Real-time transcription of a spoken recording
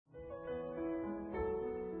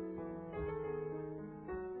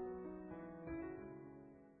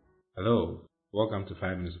Hello, welcome to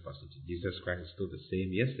 5 Minutes of Positivity. Jesus Christ is still the same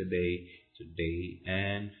yesterday, today,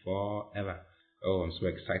 and forever. Oh, I'm so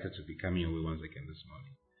excited to be coming your way once again this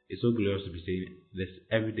morning. It's so glorious to be saying this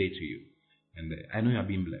every day to you. And I know you are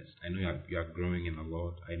being blessed. I know you are growing in the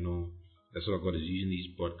Lord. I know that's why God is using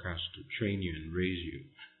these broadcasts to train you and raise you.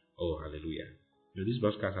 Oh, hallelujah. These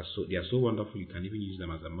broadcasts they are so wonderful, you can even use them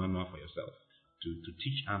as a manual for yourself to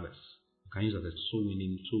teach others. You can use it as a soul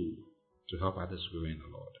winning tool to help others grow in the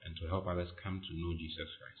Lord and to help others come to know Jesus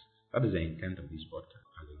Christ. That is the intent of this podcast.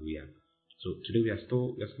 Hallelujah. So today we are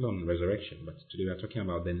still on resurrection, but today we are talking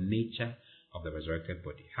about the nature of the resurrected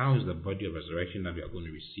body. How is the body of resurrection that we are going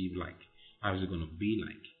to receive like? How is it going to be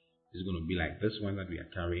like? Is it going to be like this one that we are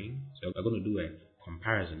carrying? So we're going to do a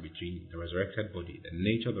comparison between the resurrected body, the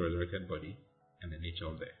nature of the resurrected body, and the nature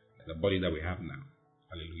of the body that we have now.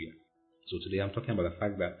 Hallelujah. So today I'm talking about the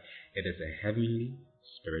fact that it is a heavenly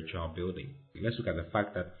spiritual building. Let's look at the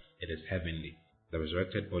fact that it is heavenly, the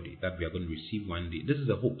resurrected body that we are going to receive one day. This is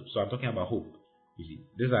a hope. So I'm talking about hope. You see,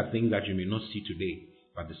 these are things that you may not see today,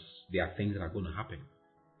 but they are things that are going to happen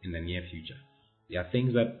in the near future. They are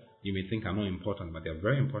things that you may think are not important, but they are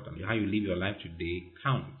very important. How you live your life today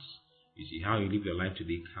counts. You see, how you live your life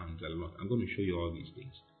today counts a lot. I'm going to show you all these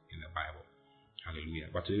things in the Bible. Hallelujah.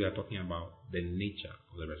 But today we are talking about the nature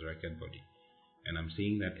of the resurrected body. And I'm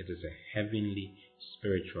saying that it is a heavenly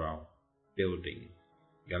spiritual building.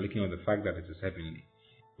 We are looking at the fact that it is heavenly.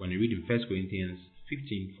 When you read in 1 Corinthians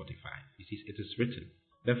 15:45, it says, "It is written,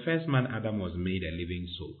 the first man Adam was made a living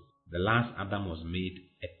soul. The last Adam was made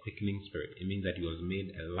a quickening spirit." It means that he was made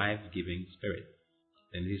a life-giving spirit.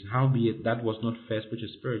 And it is, "Howbeit that was not first which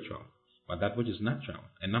is spiritual, but that which is natural,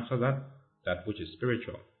 and after that, that which is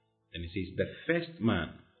spiritual." And it says, "The first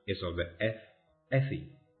man is of the earthy."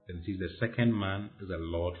 Then it says, "The second man is the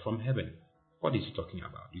Lord from heaven." What is he talking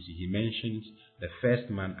about? You see, he mentions the first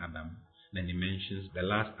man, Adam, then he mentions the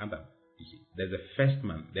last Adam. You see, there's a first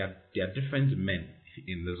man. There are different men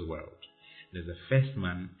in this world. There's a first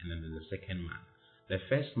man and then there's a second man. The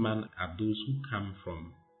first man are those who come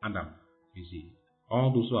from Adam. You see,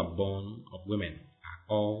 all those who are born of women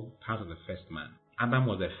are all part of the first man. Adam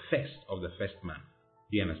was the first of the first man.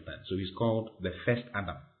 Do you understand? So he's called the first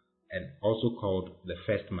Adam and also called the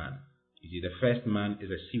first man. You see, the first man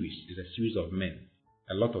is a series of men.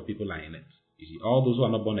 A lot of people are in it. You see, all those who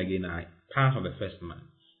are not born again are part of the first man.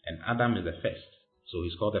 And Adam is the first. So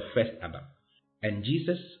he's called the first Adam. And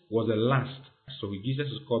Jesus was the last. So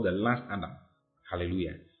Jesus is called the last Adam.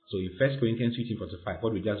 Hallelujah. So in 1 Corinthians 15:45,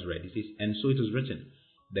 what we just read, it says, "And so it is written,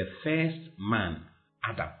 the first man,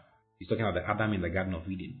 Adam." He's talking about the Adam in the Garden of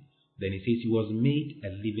Eden. Then he says he was made a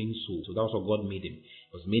living soul. So that's what God made him.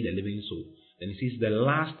 He was made a living soul. Then he says the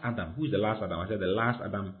last Adam. Who is the last Adam? I said the last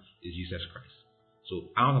Adam is Jesus Christ.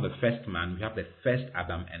 So out of the first man, we have the first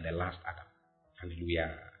Adam and the last Adam.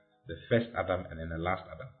 Hallelujah. The first Adam and then the last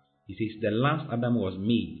Adam. He says the last Adam was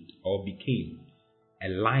made or became a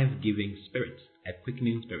life-giving spirit, a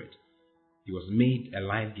quickening spirit. He was made a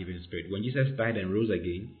life-giving spirit. When Jesus died and rose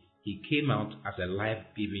again, he came out as a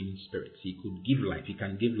life-giving spirit. He could give life. He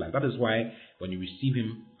can give life. That is why when you receive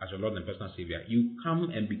him as your Lord and personal Savior, you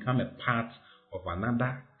come and become a part of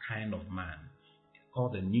another kind of man. It's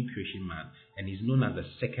called the new creation man. And he's known as the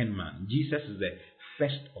second man. Jesus is the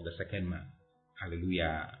first of the second man.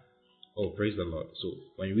 Hallelujah. Oh, praise the Lord. So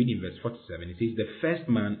when you read in verse 47, it says, "The first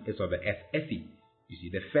man is of the earth, earthy." You see,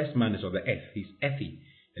 the first man is of the earth. He's earthy.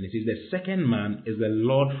 And it says, "The second man is the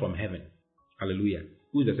Lord from heaven." Hallelujah.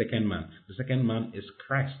 Who is the second man? The second man is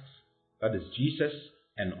Christ. That is Jesus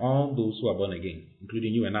and all those who are born again,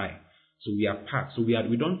 including you and I. So we are part. So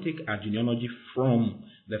we don't take our genealogy from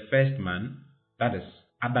the first man, that is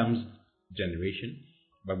Adam's generation,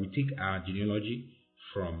 but we take our genealogy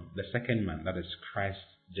from the second man, that is Christ's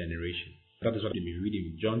generation. That is what we read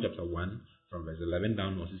in John chapter 1 from verse 11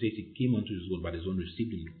 downwards. It says he came unto his own, but his own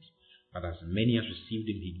received him not. But as many as received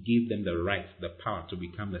him, he gave them the right, the power to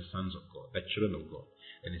become the sons of God, the children of God.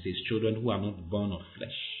 And it says, children who are not born of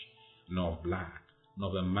flesh, nor of blood, nor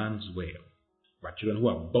of a man's will, but children who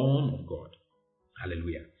are born of God.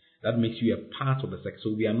 Hallelujah. That makes you a part of the sex.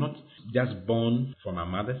 So we are not just born from our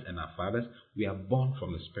mothers and our fathers. We are born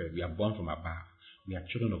from the Spirit. We are born from above. We are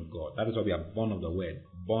children of God. That is why we are born of the Word,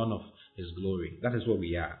 born of His glory. That is what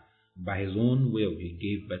we are. By His own will, He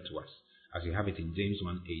gave birth to us, as you have it in James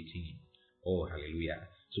 1:18. Oh, hallelujah.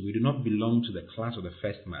 So we do not belong to the class of the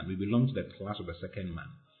first man. We belong to the class of the second man.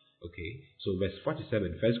 Okay. So verse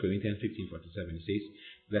 47, 1 Corinthians 15:47, it says,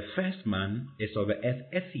 the first man is of the earth,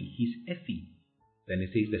 earthy. He's earthy. Then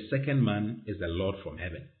it says, the second man is the Lord from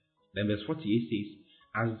heaven. Then verse 48 says,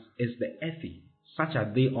 as is the earthy, such are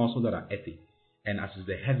they also that are earthy. and as is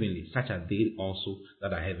the heavenly, such are they also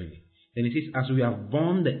that are heavenly. Then it says, as we have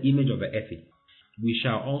borne the image of the earthly, we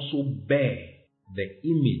shall also bear the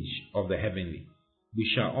image of the heavenly. We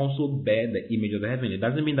shall also bear the image of the heavenly. It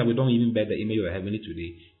doesn't mean that we don't even bear the image of the heavenly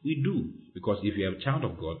today. We do, because if you are a child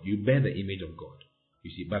of God, you bear the image of God.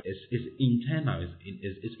 You see, but it's internal,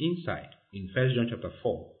 it's inside. In 1 John chapter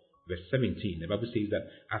 4, verse 17, the Bible says that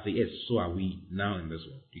as he is, so are we now in this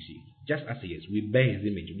world. You see, just as he is, we bear his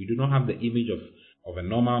image. We do not have the image of a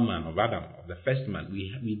normal man, of Adam, of the first man.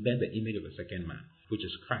 We bear the image of the second man, which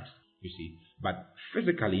is Christ. You see, but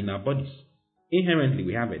physically in our bodies, inherently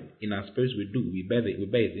we have it. In our spirits we do. We bear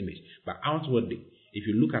his image. But outwardly, if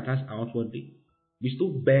you look at us outwardly, we still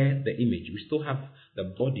bear the image. We still have the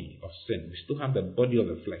body of sin. We still have the body of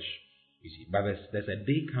the flesh. You see, but there's a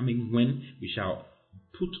day coming when we shall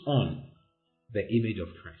put on the image of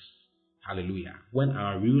Christ. Hallelujah. When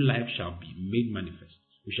our real life shall be made manifest,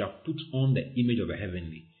 we shall put on the image of the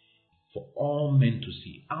heavenly for all men to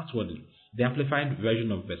see outwardly. The Amplified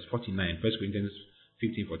version of verse 49, 1 Corinthians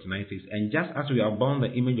 15:49 says, and just as we have borne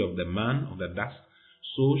the image of the man of the dust,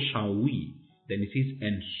 so shall we. Then it says,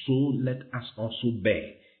 and so let us also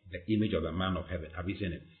bear the image of the man of heaven. Have you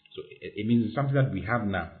seen it? So it means it's something that we have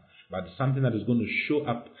now, but it's something that is going to show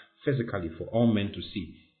up physically for all men to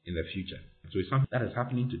see in the future. So it's something that is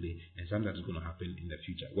happening today and something that is going to happen in the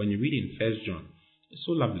future. When you read in 1 John, it's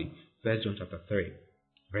so lovely. 1 John chapter 3,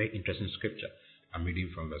 very interesting scripture. I'm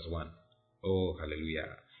reading from verse 1. Oh,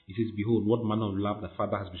 hallelujah. It says, behold, what manner of love the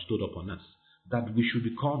Father has bestowed upon us, that we should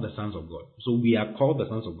be called the sons of God. So we are called the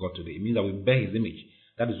sons of God today. It means that we bear his image.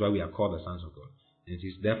 That is why we are called the sons of God. And it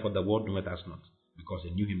says, therefore the world knoweth us not, because they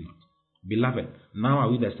knew him not. Beloved, now are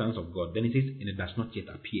we the sons of God. Then it says, and it does not yet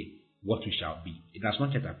appear what we shall be. It does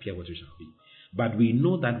not yet appear what we shall be. But we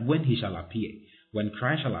know that when he shall appear, when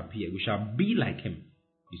Christ shall appear, we shall be like him.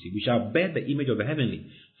 You see, we shall bear the image of the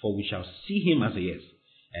heavenly, for we shall see him as he is.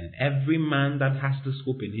 And every man that has this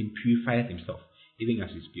hope in him purifieth himself, even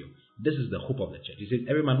as he is pure. This is the hope of the church. He says,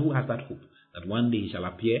 every man who has that hope, that one day he shall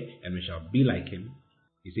appear and we shall be like him,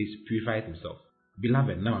 he says, purifieth himself.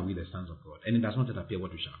 Beloved, now are we the sons of God. And it does not yet appear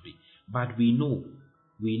what we shall be. But we know.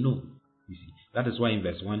 You see, that is why in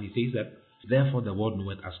verse 1 he says that, therefore the world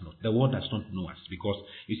knoweth us not. The world does not know us, because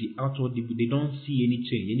you see, outwardly they don't see any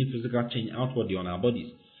change, any physical change outwardly on our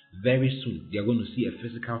bodies. Very soon they are going to see a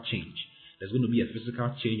physical change. There's going to be a physical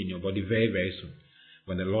change in your body very, very soon.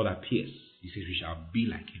 When the Lord appears, he says we shall be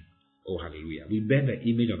like him. Oh, hallelujah. We bear the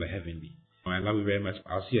image of the heavenly. I love you very much.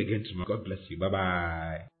 I'll see you again tomorrow. God bless you.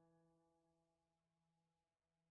 Bye-bye.